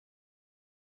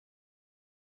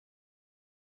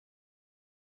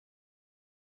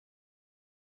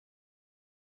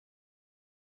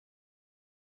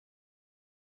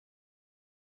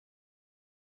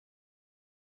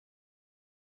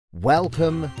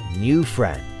Welcome, new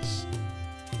friends.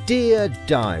 Dear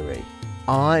Diary,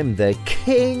 I'm the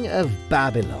King of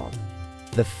Babylon.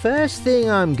 The first thing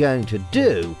I'm going to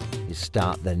do is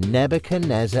start the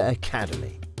Neberkenezer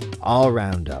Academy. I'll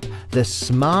round up the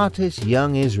smartest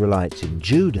young Israelites in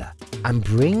Judah and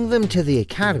bring them to the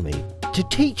academy to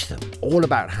teach them all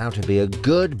about how to be a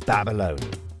good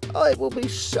Babylonian. Oh, it will be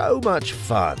so much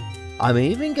fun. I'm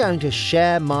even going to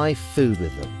share my food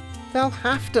with them. They'll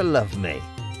have to love me.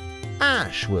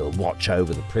 Ash will watch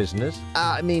over the prisoners,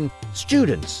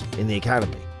 students in the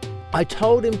academy. I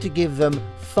told him to give them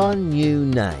fun new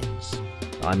names.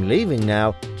 I'm leaving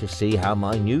now to see how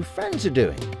my new friends are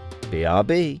doing.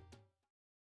 BRB.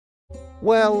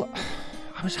 Well,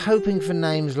 I was hoping for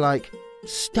names like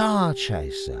Star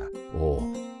Chaser or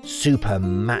Super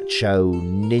Macho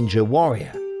Ninja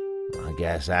Warrior. I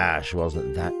guess Ash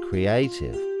wasn't that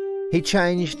creative. He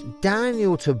changed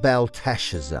Daniel to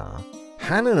Belteshazzar,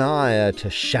 Hananiah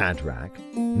to Shadrach,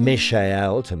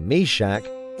 Mishael to Meshach,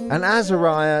 and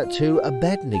Azariah to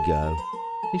Abednego.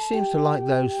 He seems to like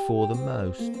those four the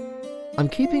most. I'm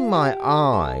keeping my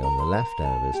eye on the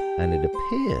leftovers, and it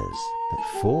appears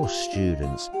that 4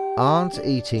 students aren't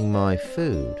eating my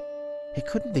food. It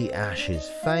couldn't be Ash's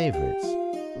favourites.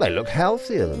 They look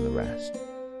healthier than the rest.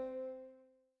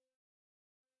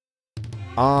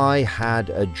 I had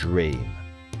a dream.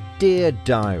 Dear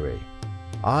Diary,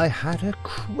 I had a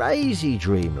crazy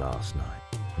dream last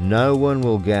night. No one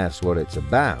will guess what it's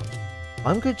about.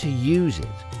 I'm going to use it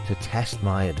to test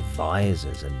my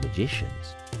advisors and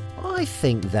magicians. I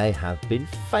think they have been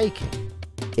faking.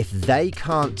 If they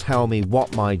can't tell me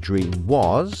what my dream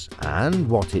was and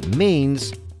what it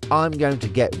means, I'm going to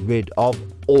get rid of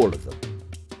all of them.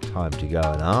 Time to go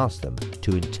and ask them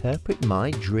to interpret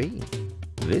my dream.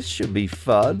 This should be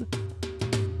fun.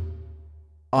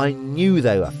 I knew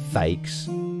they were fakes.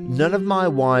 None of my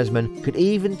wise men could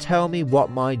even tell me what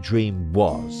my dream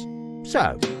was.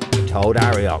 So, I told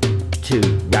Arioch to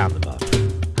round them up,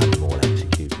 have them all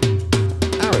executed.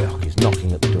 Arioch is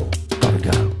knocking at the door. Gotta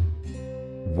go.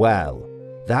 Well,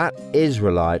 that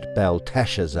Israelite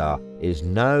Belteshazzar is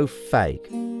no fake.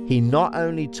 He not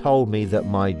only told me that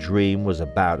my dream was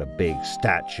about a big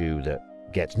statue that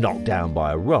gets knocked down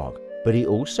by a rock, but he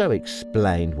also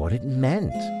explained what it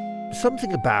meant.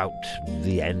 Something about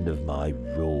the end of my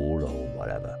rule or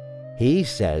whatever. He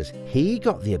says he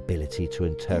got the ability to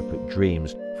interpret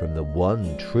dreams from the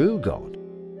one true God.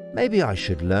 Maybe I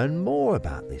should learn more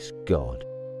about this God.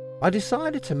 I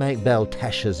decided to make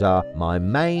Belteshazzar my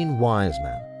main wise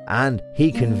man, and he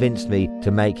convinced me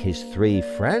to make his 3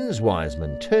 friends wise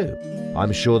men too.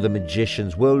 I'm sure the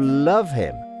magicians will love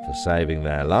him for saving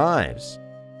their lives.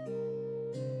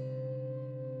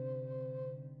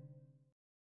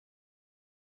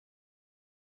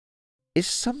 Is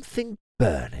something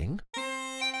burning?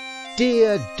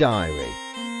 Dear Diary,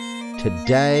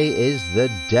 today is the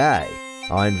day.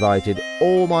 I invited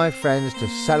all my friends to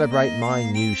celebrate my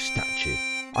new statue.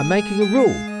 I'm making a rule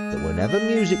that whenever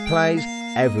music plays,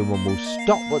 everyone will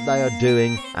stop what they are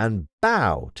doing and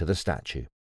bow to the statue.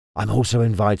 I'm also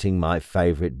inviting my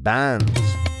favourite bands,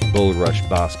 Bulrush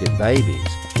Basket Babies,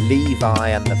 Levi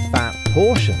and the Fat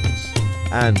Portions,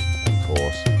 and, of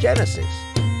course, Genesis.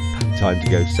 Time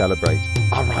to go celebrate.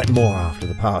 I'll write more after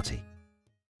the party.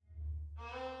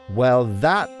 Well,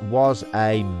 that was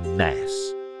a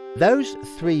mess. Those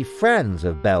 3 friends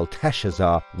of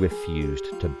Belteshazzar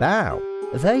refused to bow.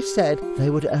 They said they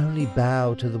would only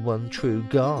bow to the one true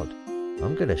God.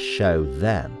 I'm going to show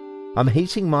them. I'm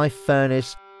heating my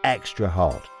furnace extra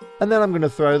hot, and then I'm going to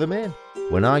throw them in.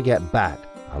 When I get back,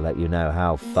 I'll let you know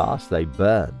how fast they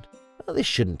burned. Oh, this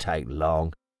shouldn't take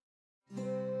long.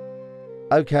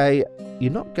 Okay, you're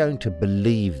not going to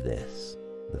believe this.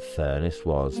 The furnace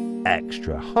was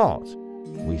extra hot.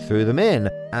 We threw them in,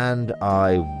 and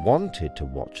I wanted to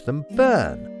watch them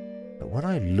burn. But when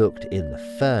I looked in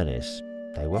the furnace,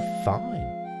 they were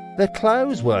fine. Their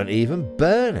clothes weren't even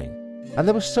burning, and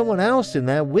there was someone else in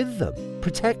there with them,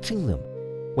 protecting them.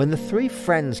 When the 3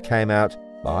 friends came out,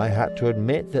 I had to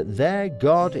admit that their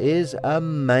God is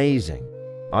amazing.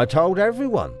 I told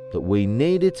everyone that we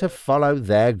needed to follow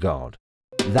their God.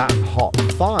 That hot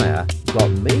fire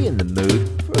got me in the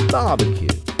mood for a barbecue.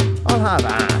 I'll have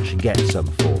Ash get some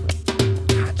for me.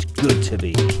 That's good to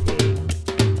be king.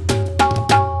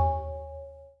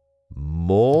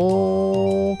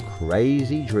 More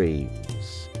crazy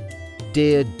dreams.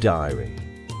 Dear Diary,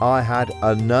 I had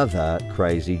another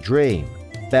crazy dream.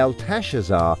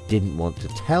 Belteshazzar didn't want to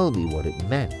tell me what it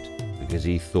meant because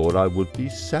he thought I would be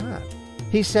sad.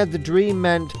 He said the dream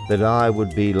meant that I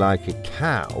would be like a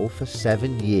cow for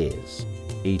 7 years,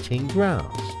 eating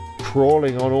grass,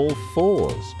 crawling on all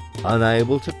fours,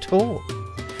 unable to talk.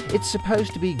 It's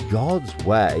supposed to be God's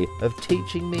way of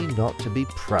teaching me not to be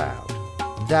proud.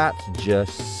 That's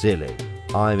just silly.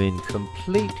 I'm in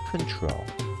complete control.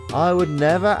 I would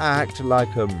never act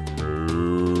like a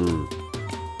moo.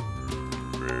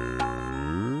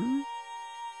 Moo?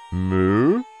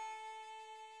 Moo?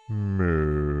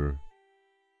 Moo.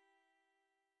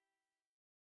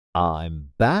 I'm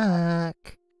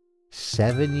back.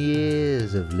 7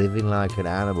 years of living like an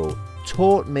animal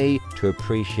taught me to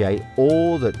appreciate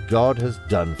all that God has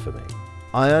done for me.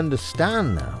 I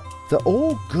understand now that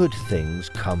all good things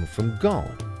come from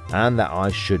God and that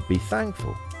I should be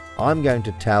thankful. I'm going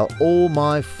to tell all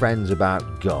my friends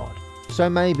about God, so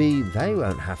maybe they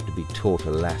won't have to be taught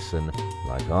a lesson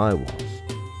like I was.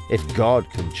 If God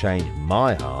can change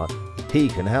my heart, He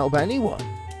can help anyone.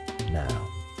 Now,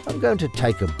 I'm going to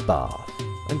take a bath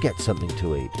and get something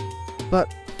to eat.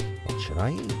 But what should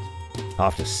I eat?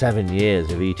 After 7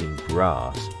 years of eating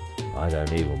grass, I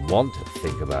don't even want to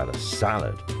think about a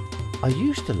salad. I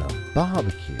used to love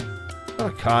barbecue, but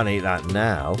I can't eat that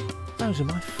now. Those are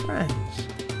my friends.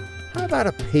 How about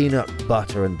a peanut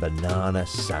butter and banana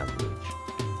sandwich?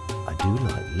 I do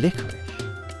like licorice.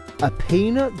 A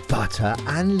peanut butter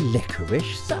and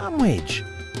licorice sandwich.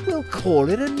 We'll call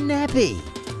it a Nebby.